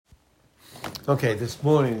Okay, this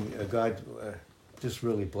morning, God just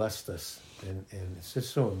really blessed us. And it's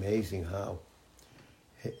just so amazing how,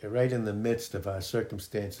 right in the midst of our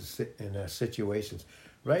circumstances and our situations,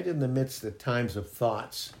 right in the midst of times of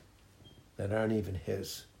thoughts that aren't even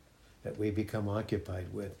His, that we become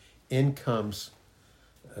occupied with, in comes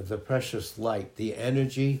the precious light, the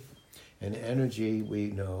energy. And energy, we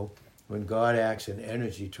know, when God acts in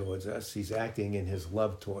energy towards us, He's acting in His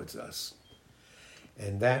love towards us.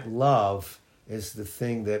 And that love is the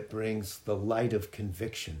thing that brings the light of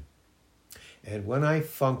conviction. And when I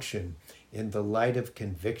function in the light of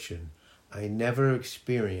conviction, I never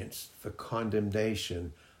experience the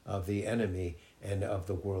condemnation of the enemy and of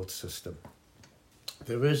the world system.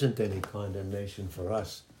 There isn't any condemnation for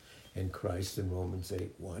us in Christ in Romans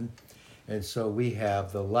 8:1. And so we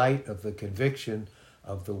have the light of the conviction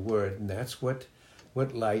of the Word, and that's what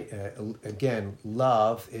light, again,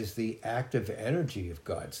 love is the active energy of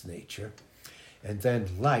God's nature. And then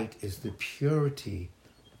light is the purity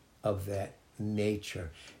of that nature.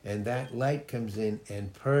 And that light comes in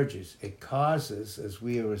and purges. It causes, as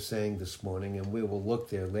we were saying this morning, and we will look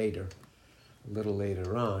there later, a little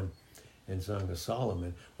later on, in Song of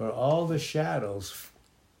Solomon, where all the shadows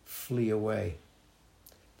flee away.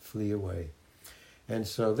 Flee away. And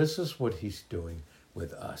so this is what He's doing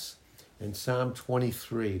with us. In Psalm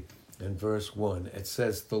 23 and verse 1, it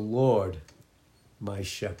says, "The Lord, my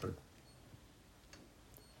shepherd,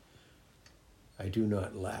 I do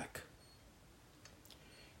not lack.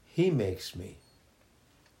 He makes me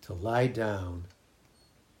to lie down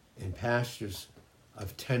in pastures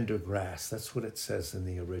of tender grass." That's what it says in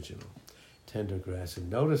the original, tender grass. And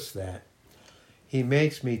notice that He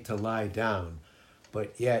makes me to lie down,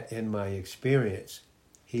 but yet in my experience,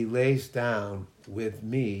 He lays down with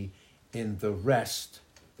me in the rest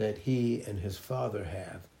that He and His Father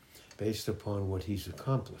have based upon what He's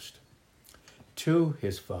accomplished to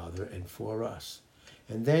His Father and for us.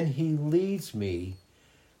 And then He leads me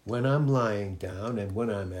when I'm lying down and when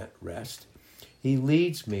I'm at rest. He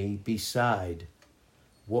leads me beside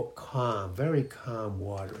what calm, very calm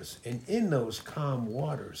waters. And in those calm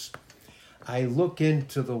waters, I look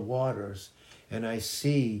into the waters and I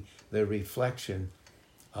see the reflection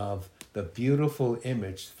of the beautiful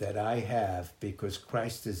image that I have because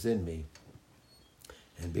Christ is in me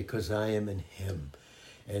and because I am in Him.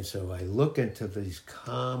 And so I look into these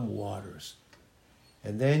calm waters,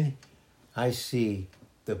 and then I see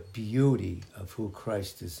the beauty of who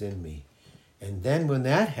Christ is in me. And then when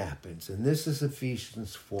that happens, and this is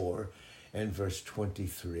Ephesians 4 and verse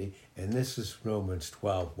 23, and this is Romans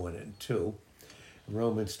 12:1 and 2.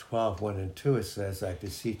 Romans 12:1 and 2, it says, "I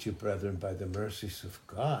beseech you, brethren, by the mercies of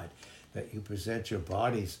God, that you present your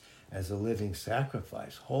bodies as a living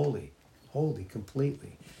sacrifice, holy,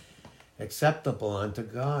 completely, acceptable unto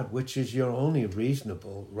God, which is your only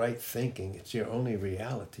reasonable, right thinking. It's your only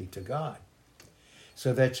reality to God.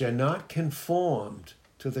 So that you're not conformed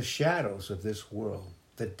to the shadows of this world,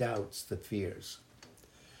 the doubts, the fears.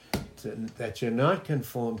 That you're not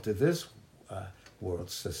conformed to this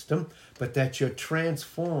world system, but that you're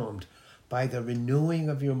transformed by the renewing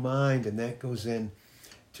of your mind." And that goes in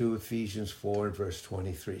to Ephesians 4 and verse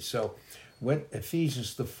 23. So what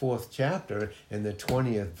Ephesians, the 4th chapter, and the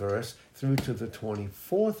 20th verse through to the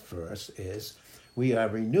 24th verse is, we are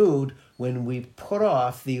renewed when we put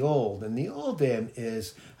off the old. And the old then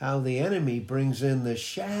is how the enemy brings in the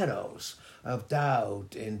shadows of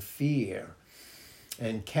doubt and fear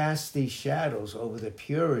and casts these shadows over the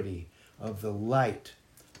purity of the light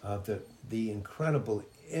of the incredible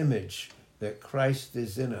image that Christ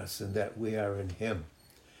is in us and that we are in Him.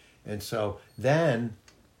 And so then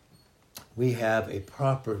we have a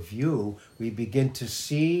proper view. We begin to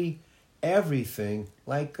see everything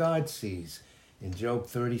like God sees. In Job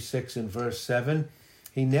 36 and verse 7,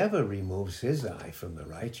 He never removes His eye from the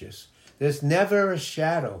righteous. There's never a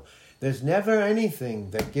shadow. There's never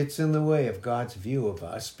anything that gets in the way of God's view of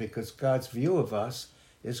us, because God's view of us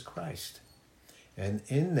is Christ. And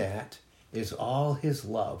in that is all His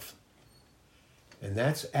love. And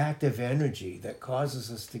that's active energy that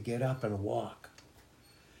causes us to get up and walk.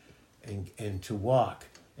 And to walk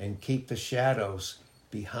and keep the shadows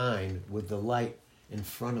behind with the light in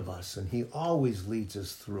front of us. And He always leads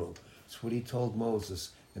us through. It's what He told Moses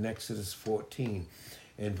in Exodus 14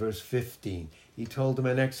 and verse 15. He told him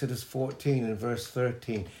in Exodus 14 and verse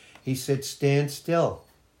 13. He said, "Stand still.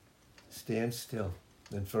 Stand still."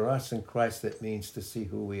 And for us in Christ, that means to see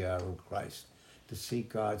who we are in Christ, to see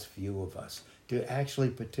God's view of us, to actually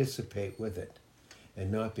participate with it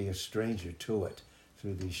and not be a stranger to it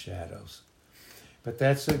through these shadows. But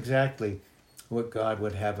that's exactly what God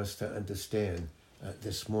would have us to understand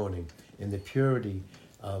this morning, in the purity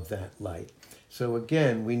of that light. So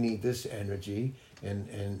again, we need this energy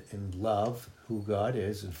and love, who God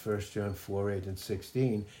is, in 1 John 4, 8, and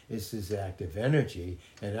 16, is his active energy.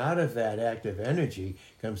 And out of that active energy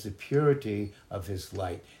comes the purity of his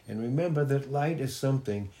light. And remember that light is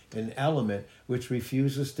something, an element, which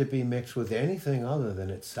refuses to be mixed with anything other than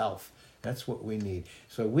itself. That's what we need.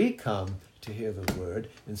 So we come to hear the word,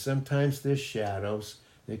 and sometimes there's shadows.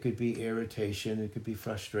 There could be irritation, there could be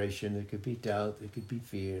frustration, there could be doubt, there could be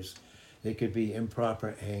fears, there could be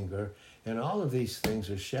improper anger. And all of these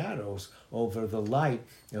things are shadows over the light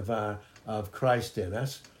of Christ in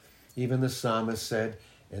us. Even the psalmist said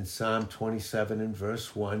in Psalm 27 and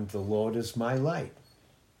verse 1, the Lord is my light.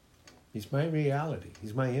 He's my reality.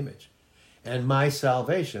 He's my image. And my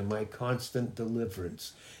salvation, my constant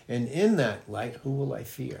deliverance. And in that light, who will I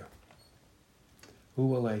fear? Who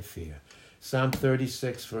will I fear? Psalm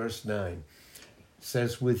 36 verse 9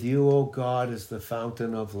 says, with you, O God, is the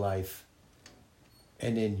fountain of life.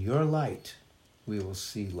 And in your light, we will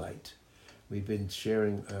see light. We've been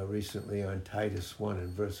sharing recently on Titus 1 and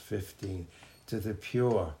verse 15. To the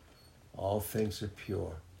pure, all things are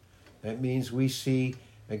pure. That means we see,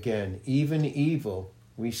 again, even evil,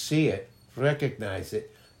 we see it, recognize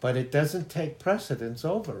it, but it doesn't take precedence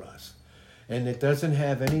over us. And it doesn't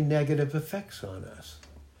have any negative effects on us,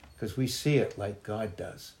 because we see it like God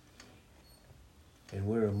does. And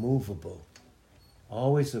we're immovable,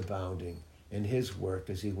 always abounding in his work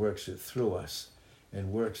as he works it through us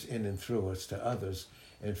and works in and through us to others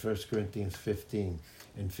in 1 Corinthians 15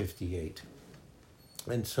 and 58.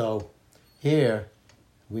 And so here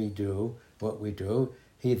we do what we do.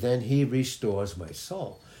 He restores my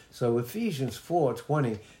soul. So Ephesians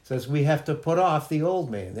 4:20 says we have to put off the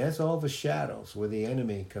old man. That's all the shadows where the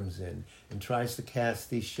enemy comes in and tries to cast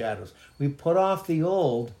these shadows. We put off the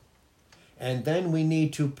old, and then we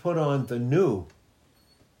need to put on the new.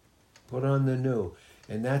 Put on the new.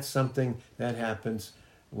 And that's something that happens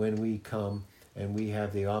when we come and we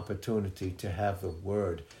have the opportunity to have the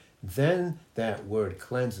word. Then that word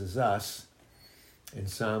cleanses us. In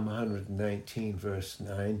Psalm 119, verse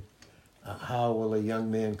 9, how will a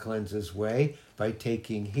young man cleanse his way? By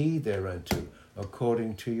taking heed thereunto,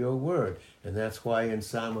 according to your word. And that's why in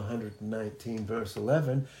Psalm 119, verse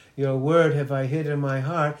 11, your word have I hid in my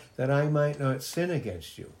heart, that I might not sin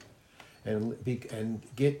against you. And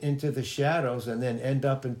get into the shadows and then end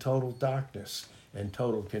up in total darkness and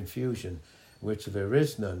total confusion, which there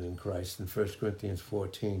is none in Christ, in 1 Corinthians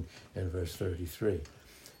 14 and verse 33.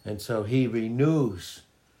 And so he renews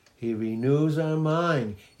our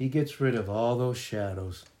mind. He gets rid of all those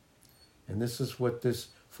shadows. And this is what this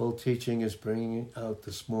full teaching is bringing out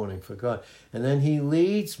this morning for God. And then he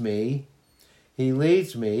leads me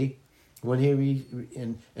when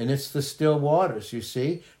and it's the still waters, you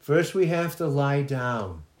see. First we have to lie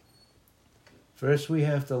down.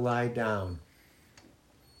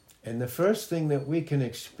 And the first thing that we can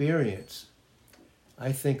experience,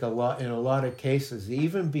 I think in a lot of cases,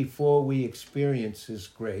 even before we experience his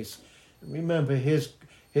grace, remember his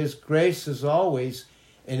grace is always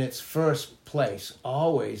in its first place,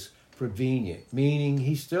 always prevenient, meaning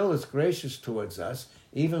he still is gracious towards us,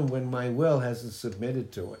 even when my will hasn't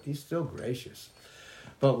submitted to it. He's still gracious.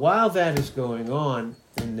 But while that is going on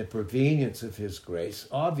in the prevenience of his grace,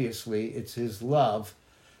 obviously it's his love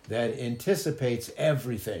that anticipates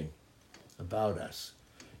everything about us.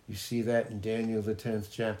 You see that in Daniel, the 10th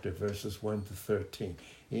chapter, verses 1 to 13.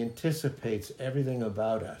 He anticipates everything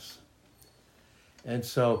about us. And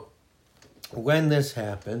so when this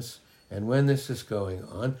happens, and when this is going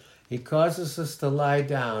on, he causes us to lie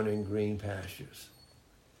down in green pastures.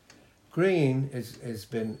 Green has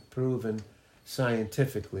been proven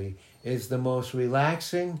scientifically is the most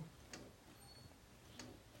relaxing,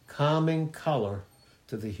 calming color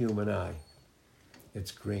to the human eye.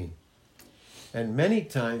 It's green. And many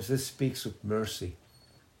times this speaks of mercy.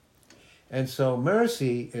 And so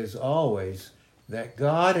mercy is always that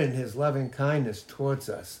God in his loving kindness towards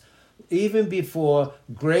us, even before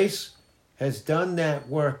grace has done that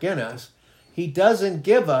work in us, he doesn't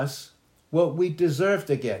give us what we deserve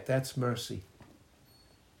to get. That's mercy.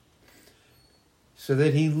 So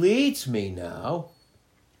that he leads me now.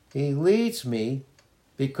 He leads me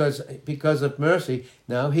because of mercy.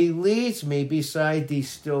 Now he leads me beside these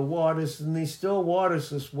still waters, and these still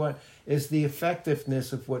waters is the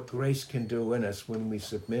effectiveness of what grace can do in us when we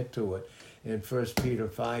submit to it. In 1 Peter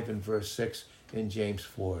 5 and verse 6, in James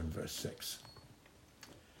 4 and verse 6.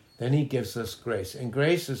 Then he gives us grace. And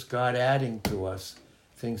grace is God adding to us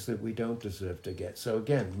things that we don't deserve to get. So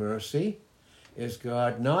again, mercy is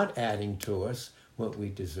God not adding to us what we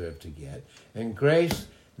deserve to get. And grace,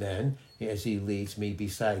 then, as he leads me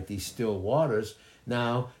beside these still waters,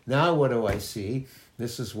 now what do I see?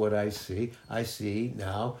 This is what I see. I see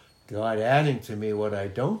now God adding to me what I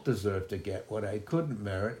don't deserve to get, what I couldn't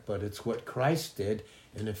merit, but it's what Christ did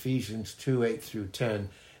in Ephesians 2:8-10.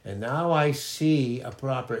 And now I see a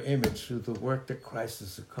proper image through the work that Christ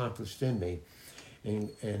has accomplished in me.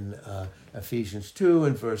 In Ephesians 2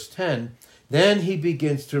 and verse 10, then he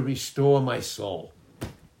begins to restore my soul.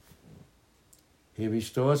 He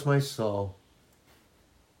restores my soul.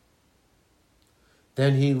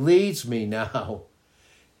 Then he leads me now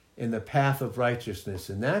in the path of righteousness.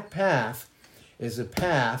 And that path is a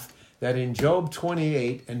path that in Job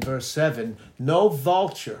 28 and verse 7, no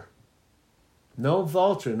vulture,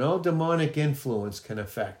 no demonic influence can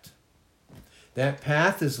affect. That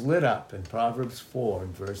path is lit up in Proverbs 4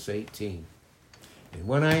 and verse 18. And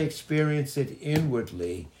when I experience it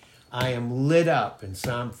inwardly, I am lit up in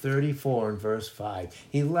Psalm 34 and verse 5.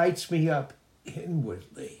 He lights me up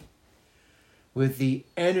inwardly with the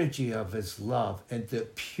energy of his love and the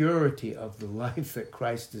purity of the life that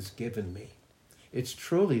Christ has given me. It's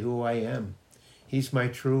truly who I am. He's my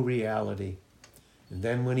true reality. And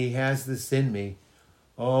then when he has this in me,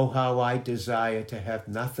 oh, how I desire to have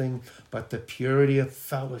nothing but the purity of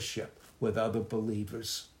fellowship with other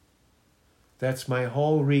believers. That's my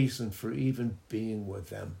whole reason for even being with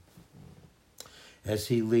them, as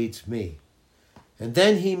he leads me. And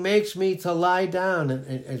then he makes me to lie down,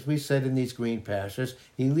 and as we said, in these green pastures.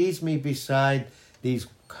 He leads me beside these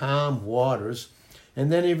calm waters,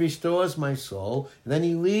 and then he restores my soul. And then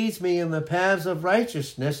he leads me in the paths of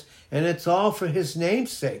righteousness, and it's all for his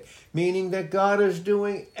name's sake, meaning that God is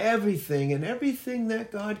doing everything, and everything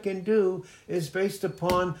that God can do is based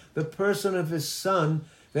upon the person of his Son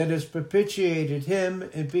that has propitiated him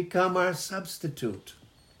and become our substitute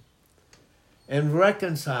and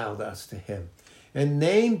reconciled us to him. And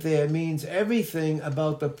named there means everything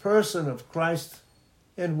about the person of Christ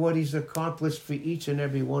and what he's accomplished for each and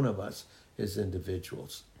every one of us as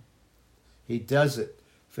individuals. He does it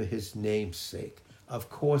for his name's sake. Of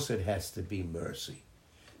course it has to be mercy.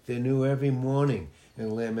 They're new every morning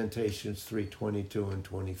in Lamentations 3:22 and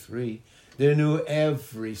 23. They're new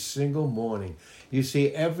every single morning. You see,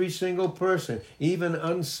 every single person, even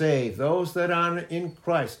unsaved, those that are in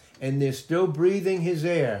Christ, and they're still breathing his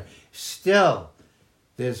air, still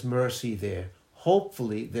there's mercy there.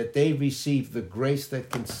 Hopefully that they receive the grace that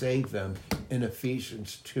can save them in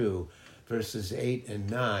Ephesians 2, verses 8 and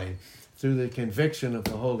 9, through the conviction of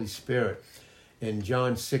the Holy Spirit in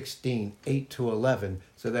John 16, 8-11,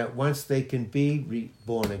 so that once they can be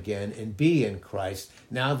reborn again and be in Christ,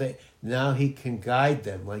 now he can guide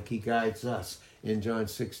them like he guides us in John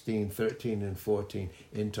 16, 13 and 14,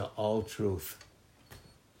 into all truth.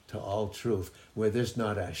 To all truth, where there's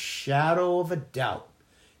not a shadow of a doubt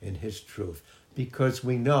in his truth. Because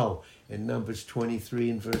we know in Numbers 23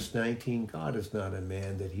 and verse 19, God is not a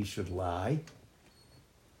man that he should lie,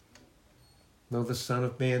 nor the Son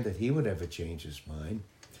of Man that he would ever change his mind.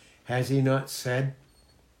 Has he not said,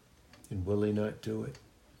 and will he not do it?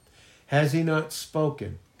 Has he not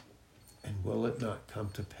spoken, and will it not come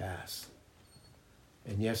to pass?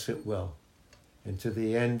 And yes, it will. And to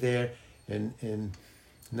the end there, in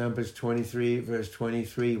Numbers 23, verse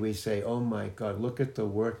 23, we say, oh my God, look at the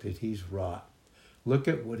work that he's wrought. Look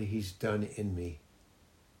at what he's done in me.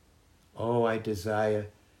 Oh, I desire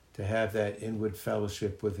to have that inward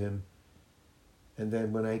fellowship with him. And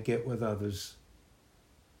then when I get with others,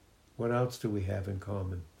 what else do we have in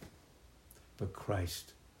common but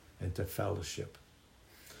Christ and to fellowship?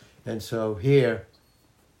 And so here,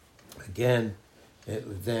 again,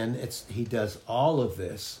 he does all of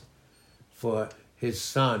this for his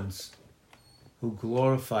sons who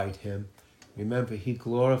glorified him. Remember, he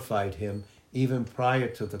glorified him even prior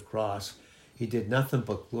to the cross. He did nothing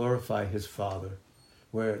but glorify his Father,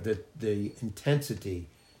 where the intensity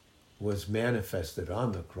was manifested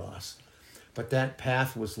on the cross. But that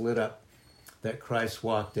path was lit up that Christ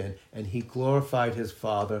walked in, and he glorified his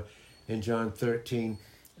Father in John 13,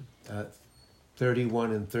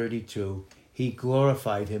 31 and 32. He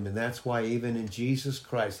glorified him, and that's why even in Jesus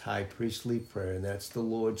Christ's high priestly prayer, and that's the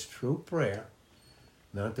Lord's true prayer,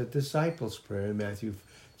 not the disciples' prayer in Matthew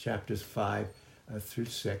chapters 5 through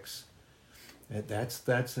 6.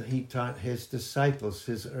 And he taught his disciples,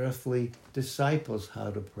 his earthly disciples,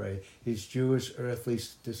 how to pray, his Jewish earthly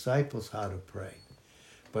disciples how to pray.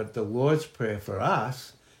 But the Lord's Prayer for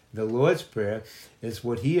us, the Lord's Prayer is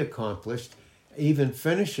what he accomplished, even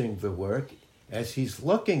finishing the work as he's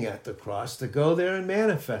looking at the cross to go there and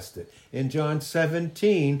manifest it. In John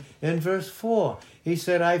 17, in verse 4, he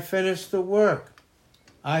said, I finished the work.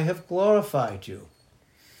 I have glorified you.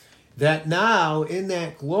 That now, in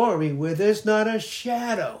that glory where there's not a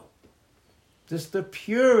shadow, just the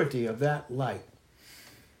purity of that light,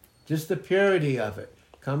 just the purity of it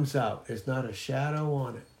comes out. There's not a shadow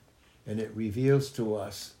on it. And it reveals to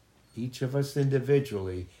us, each of us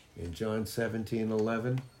individually, in John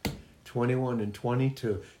 17:11, 21 and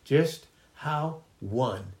 22, just how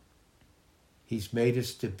one he's made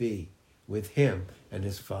us to be with him and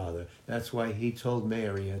his Father. That's why he told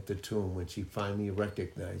Mary at the tomb when she finally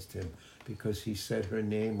recognized him, because he said her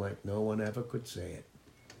name like no one ever could say it.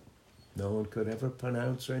 No one could ever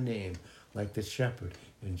pronounce her name like the shepherd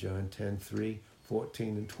in John 10:3,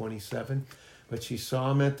 14 and 27. But she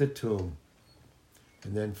saw him at the tomb.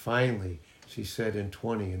 And then finally, she said in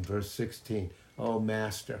 20 and verse 16, "Oh,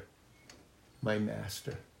 Master, my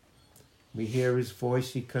Master." We hear his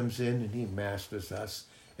voice, he comes in and he masters us.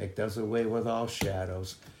 It does away with all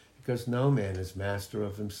shadows, because no man is master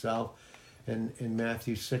of himself. And in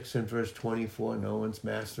Matthew 6 and verse 24, no one's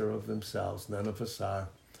master of themselves. None of us are.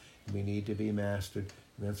 We need to be mastered.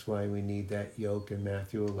 And that's why we need that yoke in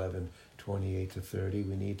Matthew 11, 28 to 30.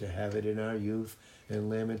 We need to have it in our youth. In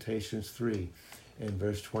Lamentations 3 and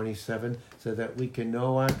verse 27, so that we can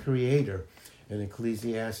know our Creator. In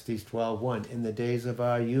Ecclesiastes 12:1, in the days of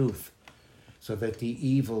our youth, so that the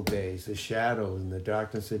evil days, the shadow and the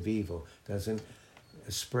darkness of evil doesn't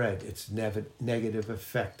spread its negative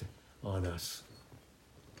effect on us.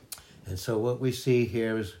 And so what we see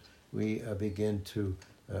here is we begin to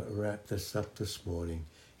wrap this up this morning.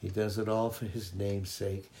 He does it all for his name's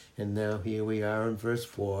sake. And now here we are in verse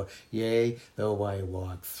 4. Yea, though I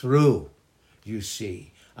walk through, you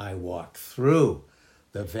see, I walk through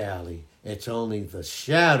the valley. It's only the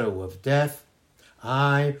shadow of death.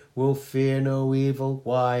 I will fear no evil.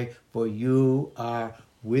 Why? For you are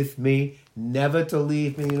with me, never to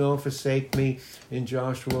leave me nor forsake me. In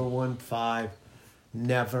Joshua 1:5,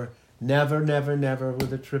 never, never, never, never,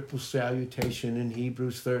 with a triple salutation. In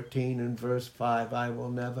Hebrews 13 and verse 5, I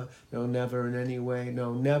will never, no, never in any way,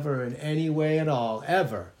 no, never in any way at all,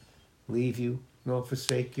 ever leave you nor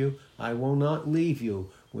forsake you. I will not leave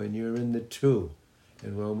you when you're in the 2.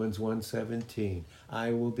 In Romans 1:17,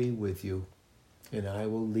 I will be with you and I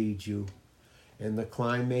will lead you. And the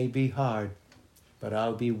climb may be hard, but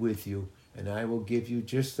I'll be with you and I will give you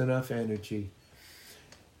just enough energy.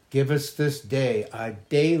 Give us this day our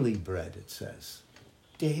daily bread, it says.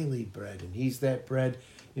 Daily bread. And he's that bread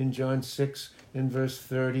in John 6 and verse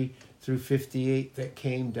 30 through 58 that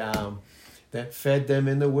came down, that fed them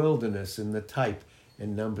in the wilderness, in the type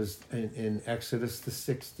in Numbers, in Exodus the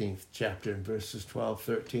 16th chapter in verses 12,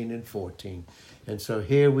 13, and 14. And so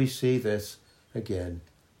here we see this again.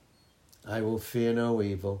 I will fear no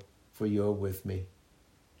evil, for you're with me.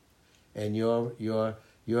 And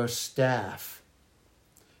your staff,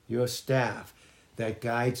 your staff that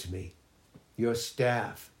guides me, your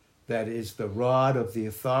staff that is the rod of the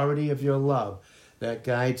authority of your love that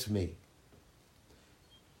guides me.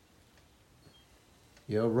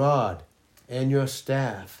 Your rod and your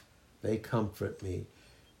staff, they comfort me.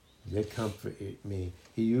 They comfort me.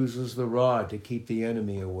 He uses the rod to keep the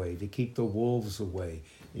enemy away, to keep the wolves away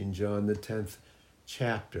in John the 10th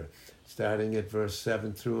chapter, starting at verse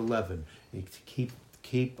 7 through 11.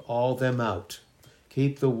 Keep all them out.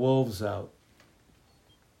 Keep the wolves out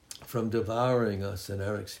from devouring us in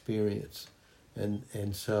our experience.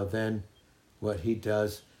 And so then what he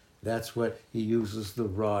does, that's what he uses the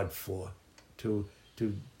rod for, to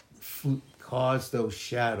cause those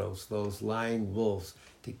shadows, those lying wolves,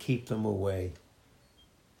 to keep them away.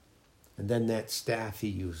 And then that staff he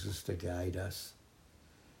uses to guide us.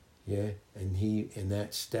 Yeah, and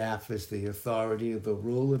that staff is the authority of the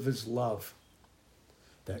rule of his love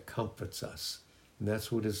that comforts us. And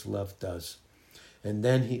that's what his love does. And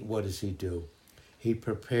then what does he do? He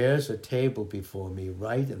prepares a table before me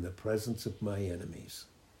right in the presence of my enemies.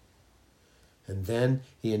 And then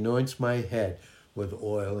he anoints my head with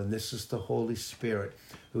oil, and this is the Holy Spirit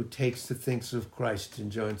who takes the things of Christ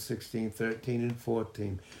in John 16, 13, and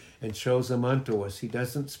 14 and shows them unto us. He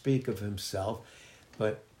doesn't speak of himself,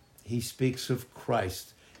 but he speaks of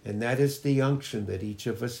Christ. And that is the unction that each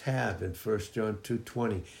of us have in 1 John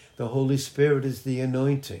 2:20. The Holy Spirit is the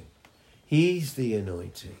anointing. He's the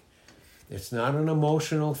anointing. It's not an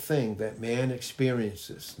emotional thing that man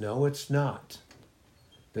experiences. No, it's not.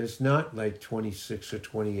 There's not like 26 or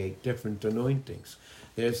 28 different anointings.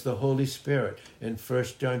 There's the Holy Spirit in 1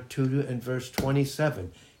 John 2 and verse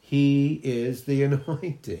 27. He is the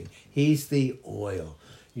anointing. He's the oil.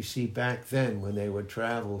 You see, back then when they would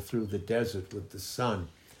travel through the desert with the sun,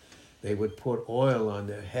 they would put oil on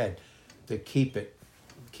their head to keep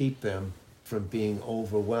them from being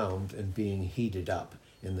overwhelmed and being heated up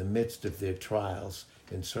in the midst of their trials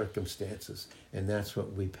and circumstances. And that's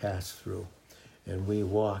what we pass through. And we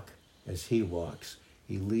walk as he walks.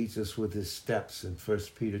 He leads us with his steps in 1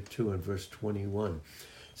 Peter 2 and verse 21.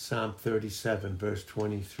 Psalm 37, verse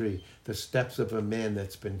 23. The steps of a man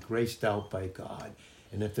that's been graced out by God.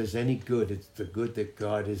 And if there's any good, it's the good that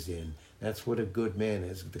God is in. That's what a good man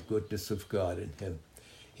is, the goodness of God in him.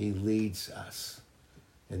 He leads us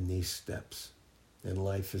in these steps. And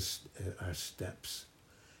life is our steps.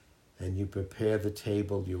 And you prepare the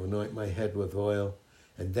table, you anoint my head with oil.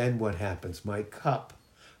 And then what happens? My cup,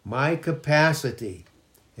 my capacity,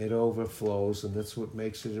 it overflows. And that's what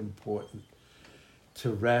makes it important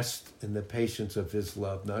to rest in the patience of his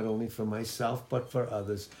love, not only for myself, but for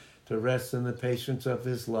others. To rest in the patience of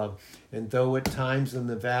his love. And though at times in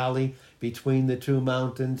the valley, between the two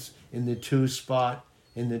mountains, in the two spot,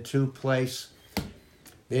 in the two place,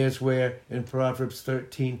 there's where in Proverbs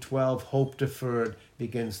 13:12, hope deferred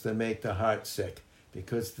begins to make the heart sick.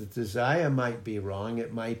 Because the desire might be wrong,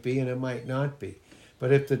 it might be and it might not be.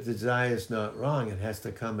 But if the desire is not wrong, it has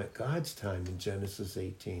to come at God's time in Genesis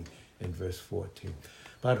 18 and verse 14.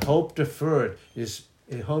 But hope deferred is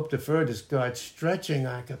God stretching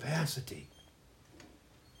our capacity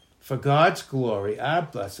for God's glory, our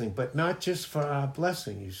blessing, but not just for our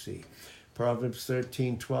blessing, you see. Proverbs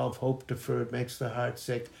 13:12, hope deferred makes the heart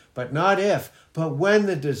sick, but not if, but when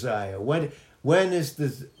the desire. What is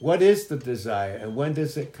the desire and when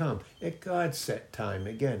does it come? At God's set time,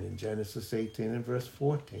 again in Genesis 18 and verse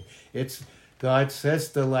 14. God says,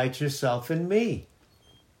 delight yourself in me.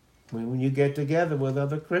 When you get together with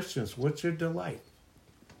other Christians, what's your delight?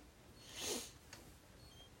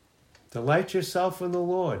 Delight yourself in the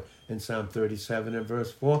Lord, in Psalm 37 and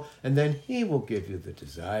verse 4, and then he will give you the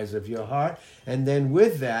desires of your heart. And then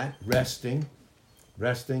with that, resting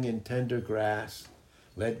in tender grass,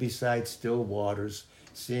 led beside still waters,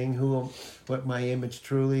 seeing what my image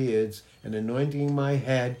truly is, and anointing my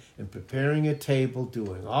head, and preparing a table,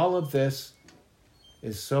 doing all of this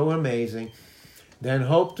is so amazing. Then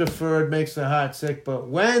hope deferred makes the heart sick, but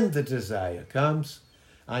when the desire comes,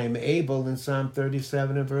 I am able, in Psalm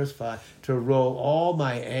 37 and verse 5, to roll all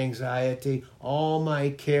my anxiety, all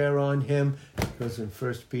my care on him, because in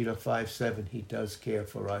 1 Peter 5:7, he does care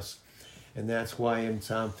for us. And that's why in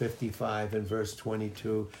Psalm 55 and verse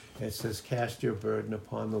 22, it says, cast your burden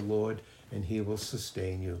upon the Lord, and he will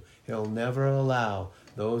sustain you. He'll never allow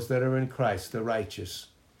those that are in Christ, the righteous,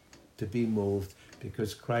 to be moved,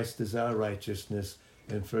 because Christ is our righteousness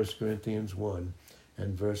in 1 Corinthians 1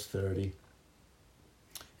 and verse 30.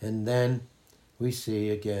 And then we see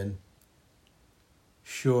again,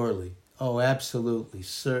 surely, absolutely,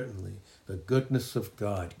 certainly, the goodness of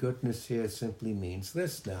God. Goodness here simply means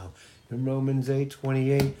this now. In Romans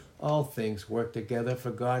 8:28, all things work together for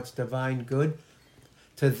God's divine good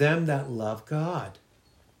to them that love God.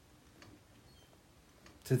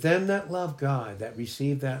 To them that love God, that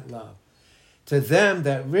receive that love. To them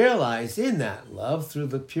that realize in that love, through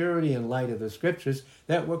the purity and light of the Scriptures,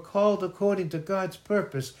 that we're called according to God's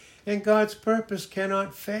purpose, and God's purpose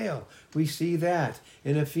cannot fail. We see that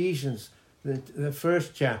in Ephesians, the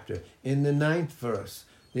first chapter, in the 9th verse,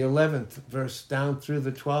 the 11th verse, down through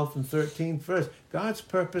the 12th and 13th verse. God's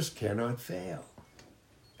purpose cannot fail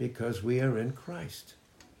because we are in Christ.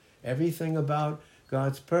 Everything about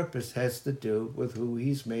God's purpose has to do with who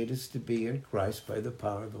he's made us to be in Christ by the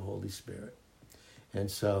power of the Holy Spirit. And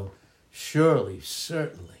so, surely,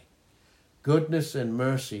 certainly, goodness and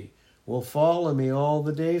mercy will follow me all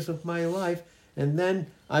the days of my life, and then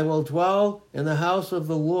I will dwell in the house of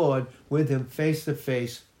the Lord with him face to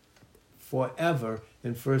face forever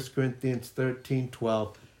in 1 Corinthians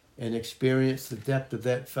 13:12, and experience the depth of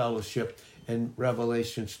that fellowship in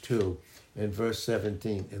Revelations 2 and verse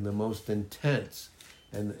 17 in the most intense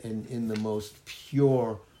and in the most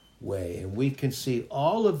pure way. And we can see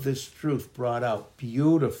all of this truth brought out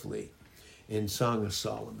beautifully in Song of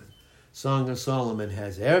Solomon. Song of Solomon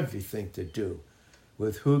has everything to do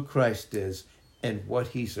with who Christ is and what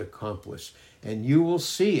he's accomplished. And you will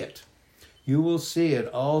see it. You will see it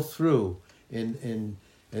all through. And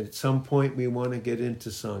at some point we want to get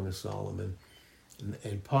into Song of Solomon.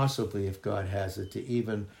 And possibly, if God has it, to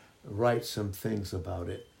even write some things about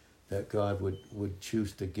it that God would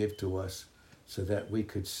choose to give to us so that we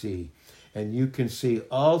could see. And you can see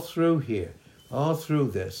all through here, all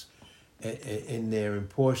through this, in there in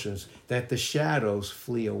portions, that the shadows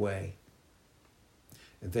flee away.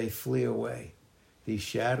 They flee away. These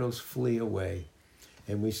shadows flee away.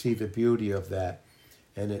 And we see the beauty of that.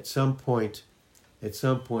 And at some point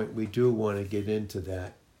we do want to get into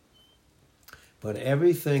that. But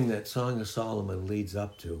everything that Song of Solomon leads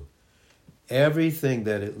up to, everything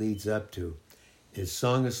that it leads up to is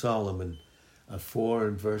Song of Solomon 4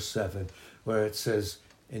 and verse 7, where it says,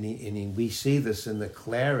 we see this in the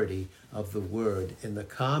clarity of the word, in the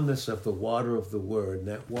calmness of the water of the word, and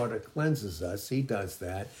that water cleanses us. He does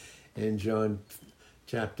that in John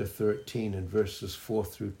chapter 13 and verses 4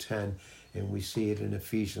 through 10, and we see it in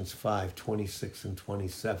Ephesians 5, 26 and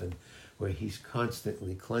 27, where he's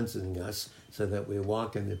constantly cleansing us so that we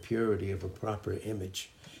walk in the purity of a proper image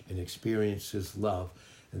and experience his love.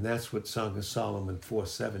 And that's what Song of Solomon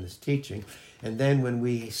 4:7 is teaching. And then when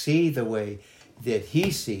we see the way that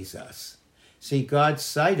he sees us, see, God's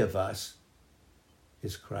sight of us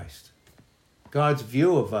is Christ. God's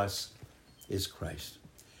view of us is Christ.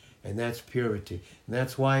 And that's purity. And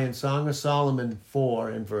that's why in Song of Solomon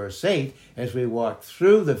 4 and verse 8, as we walk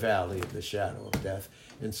through the valley of the shadow of death,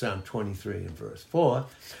 in Psalm 23 and verse 4,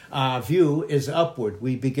 our view is upward.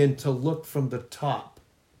 We begin to look from the top.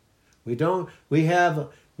 We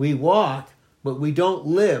walk, but we don't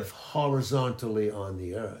live horizontally on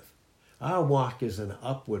the earth. Our walk is an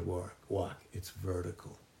upward walk. It's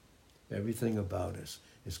vertical. Everything about us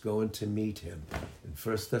is going to meet him. In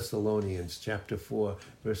 1 Thessalonians chapter 4,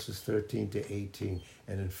 verses 13 to 18,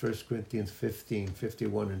 and in 1 Corinthians 15,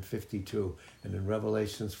 51 and 52, and in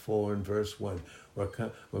Revelations 4 and verse 1,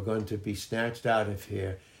 we're going to be snatched out of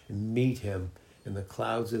here and meet him in the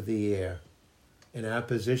clouds of the air. In our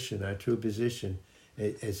position, our true position,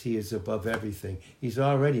 as he is above everything. He's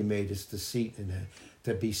already made us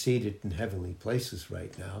to be seated in heavenly places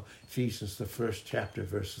right now. Ephesians, the first chapter,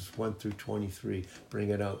 verses 1 through 23, bring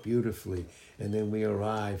it out beautifully. And then we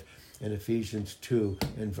arrive in Ephesians 2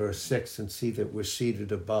 and verse 6 and see that we're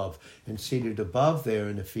seated above. And seated above there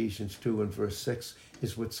in Ephesians 2 and verse 6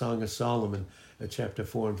 is what Song of Solomon, chapter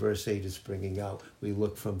 4 and verse 8 is bringing out. We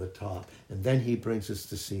look from the top. And then he brings us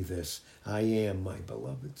to see this. I am, my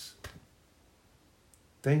beloveds.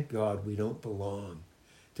 Thank God we don't belong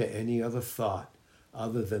to any other thought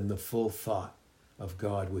other than the full thought of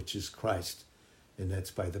God, which is Christ. And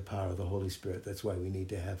that's by the power of the Holy Spirit. That's why we need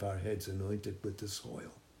to have our heads anointed with this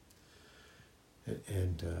oil.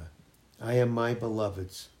 And I am my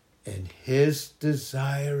beloved's, and his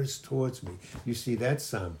desire is towards me. You see, that's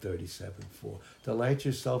Psalm 37:4. Delight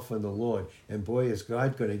yourself in the Lord, and boy, is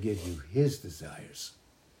God going to give you his desires.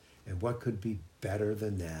 And what could be better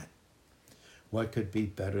than that? What could be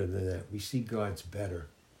better than that? We see God's better.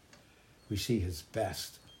 We see his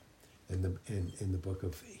best in the book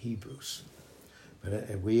of Hebrews.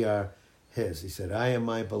 But we are his. He said, I am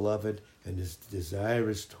my beloved, and his desire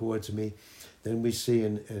is towards me. Then we see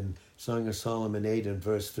in Song of Solomon 8 and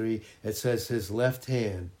verse 3, it says, his left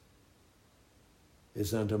hand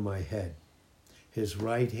is under my head. His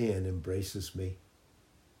right hand embraces me.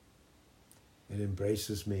 It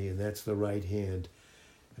embraces me, and that's the right hand.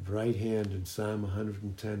 The right hand in Psalm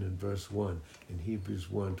 110 and verse 1, in Hebrews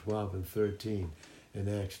 1, 12 and 13,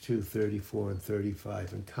 in Acts 2, 34 and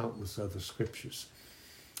 35, and countless other scriptures.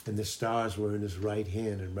 And the stars were in his right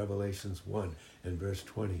hand in Revelations 1 and verse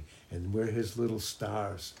 20. And we're his little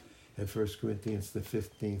stars in 1 Corinthians, the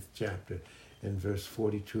 15th chapter, in verse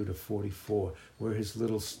 42 to 44. We're his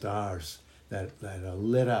little stars that are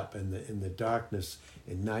lit up in the darkness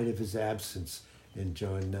in night of his absence in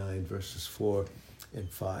John 9, verses 4 and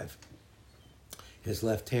 5. His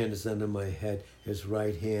left hand is under my head. His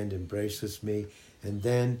right hand embraces me. And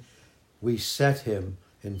then we set him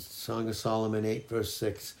in Song of Solomon 8, verse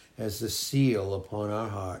 6, as the seal upon our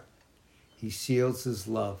heart. He seals his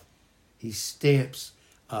love. He stamps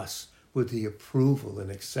us with the approval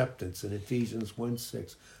and acceptance in Ephesians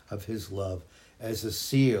 1:6 of his love as a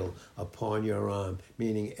seal upon your arm,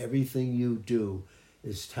 meaning everything you do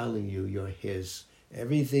is telling you you're his.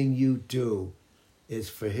 Everything you do is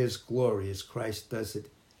for his glory, as Christ does it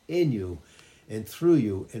in you and through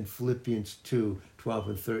you in Philippians 2, 12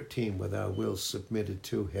 and 13, with our wills submitted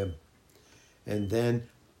to him. And then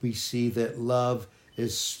we see that love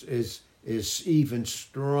is even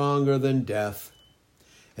stronger than death.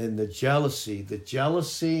 And the jealousy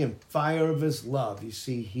and fire of his love. You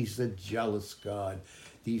see, he's a jealous God.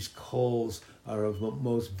 These coals are of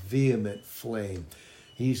most vehement flame.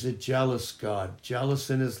 He's a jealous God, jealous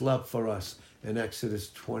in his love for us in Exodus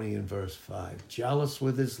 20 and verse 5. Jealous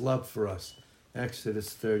with his love for us,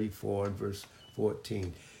 Exodus 34 and verse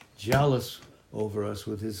 14. Jealous over us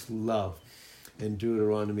with his love in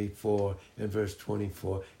Deuteronomy 4 and verse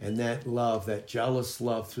 24. And that love, that jealous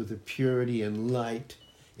love through the purity and light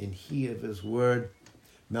and heat of his word,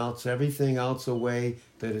 melts everything else away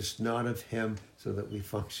that is not of him, so that we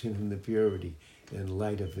function in the purity and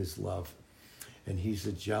light of his love. And he's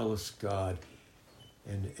a jealous God.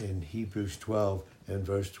 in Hebrews 12 and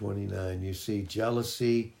verse 29. You see,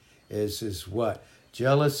 jealousy is what?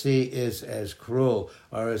 Jealousy is as cruel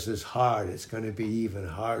or is as hard. It's going to be even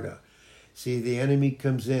harder. See, the enemy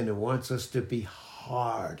comes in and wants us to be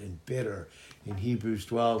hard and bitter in Hebrews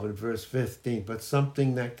 12 and verse 15. But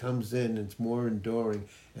something that comes in and it's more enduring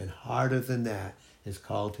and harder than that is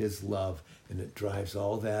called his love. And it drives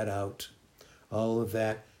all that out. All of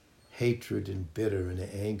that hatred and bitter and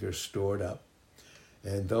anger stored up.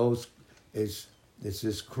 And those is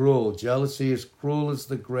as cruel. Jealousy is cruel as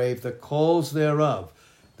the grave, the coals thereof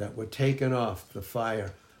that were taken off the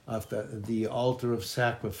fire of the altar of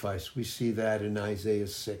sacrifice. We see that in Isaiah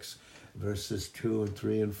 6, verses 2 and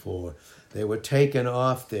 3 and 4. They were taken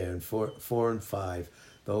off there in 4 and 5,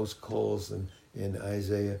 those coals in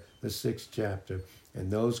Isaiah, the 6th chapter.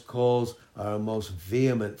 And those coals are a most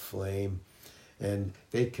vehement flame, and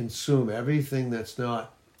they consume everything that's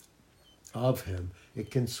not of him. It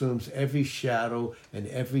consumes every shadow and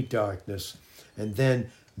every darkness. And then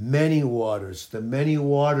many waters, the many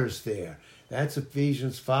waters there. That's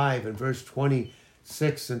Ephesians 5 and verse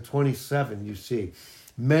 26 and 27, you see.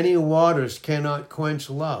 Many waters cannot quench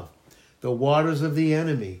love. The waters of the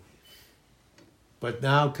enemy. But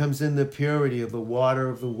now comes in the purity of the water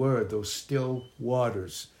of the word, those still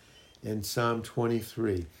waters in Psalm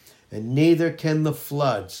 23. And neither can the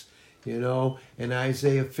floods. You know, in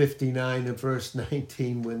Isaiah 59 and verse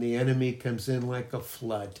 19, when the enemy comes in like a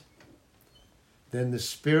flood, then the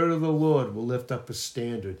Spirit of the Lord will lift up a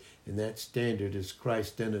standard, and that standard is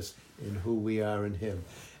Christ in us, in who we are in him.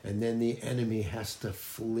 And then the enemy has to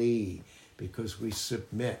flee because we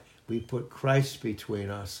submit. We put Christ between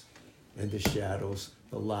us and the shadows,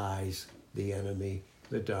 the lies, the enemy,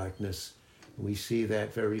 the darkness. We see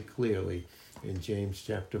that very clearly in James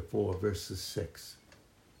chapter 4, verses 6.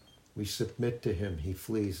 We submit to him, he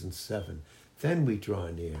flees in 7. Then we draw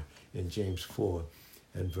near in James 4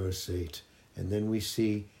 and verse 8. And then we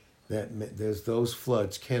see that there's those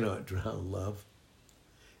floods cannot drown love.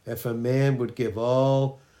 If a man would give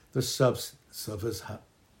all the substance of his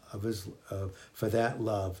for that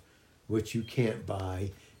love, which you can't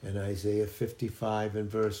buy, in Isaiah 55 and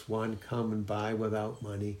verse 1, come and buy without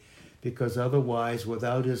money, because otherwise,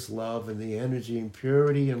 without his love and the energy and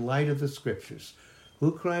purity and light of the scriptures,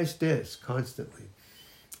 who Christ is constantly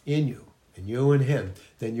in you, and you in him,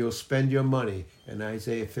 then you'll spend your money in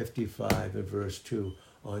Isaiah 55 and verse 2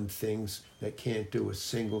 on things that can't do a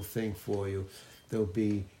single thing for you. There'll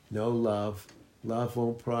be no love. Love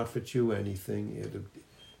won't profit you anything.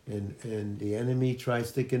 And the enemy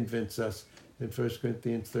tries to convince us in 1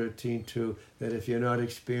 Corinthians 13:2 that if you're not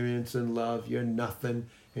experiencing love, you're nothing,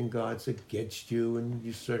 and God's against you, and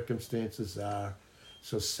your circumstances are.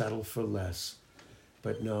 So settle for less.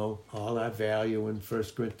 But no, all our value in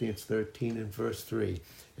 1 Corinthians 13 and verse 3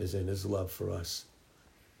 is in his love for us,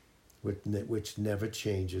 which never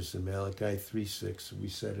changes. In Malachi 3:6, we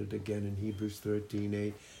said it again in Hebrews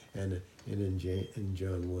 13:8, and in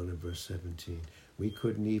John 1 and verse 17. We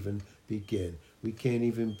couldn't even begin. We can't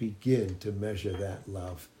even begin to measure that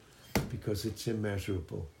love because it's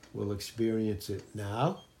immeasurable. We'll experience it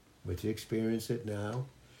now. Would you experience it now?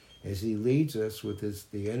 As he leads us with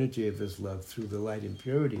the energy of his love through the light and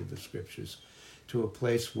purity of the scriptures to a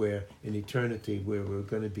place where, in eternity, where we're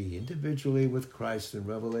going to be individually with Christ in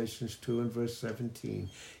Revelations 2 and verse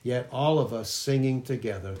 17, yet all of us singing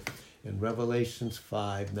together in Revelations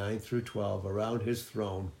 5, 9 through 12, around his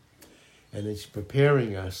throne, and it's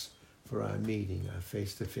preparing us for our meeting, our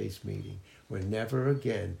face-to-face meeting, where never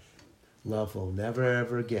again, love will never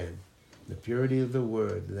ever again, the purity of the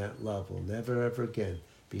word, that love will never ever again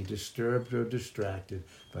be disturbed or distracted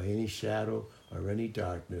by any shadow or any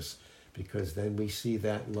darkness, because then we see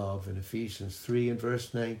that love in Ephesians 3 and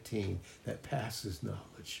verse 19 that passes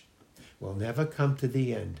knowledge. We'll never come to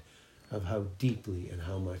the end of how deeply and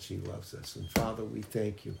how much he loves us. And Father, we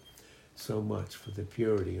thank you so much for the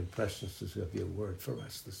purity and preciousness of your word for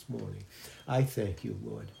us this morning. I thank you,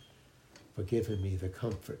 Lord, for giving me the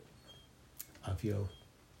comfort of your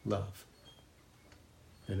love.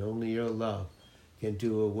 And only your love can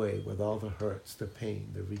do away with all the hurts, the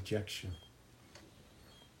pain, the rejection,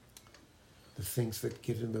 the things that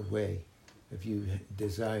get in the way of you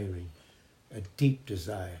desiring, a deep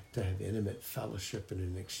desire to have intimate fellowship and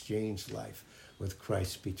an exchange life with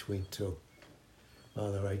Christ between two.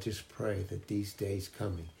 Father, I just pray that these days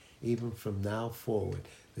coming, even from now forward,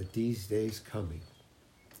 that these days coming,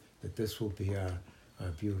 that this will be our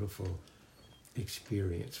beautiful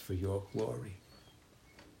experience for your glory.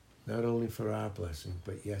 Not only for our blessing,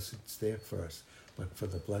 but yes, it's there for us, but for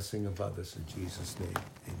the blessing of others. In Jesus' name,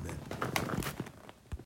 amen.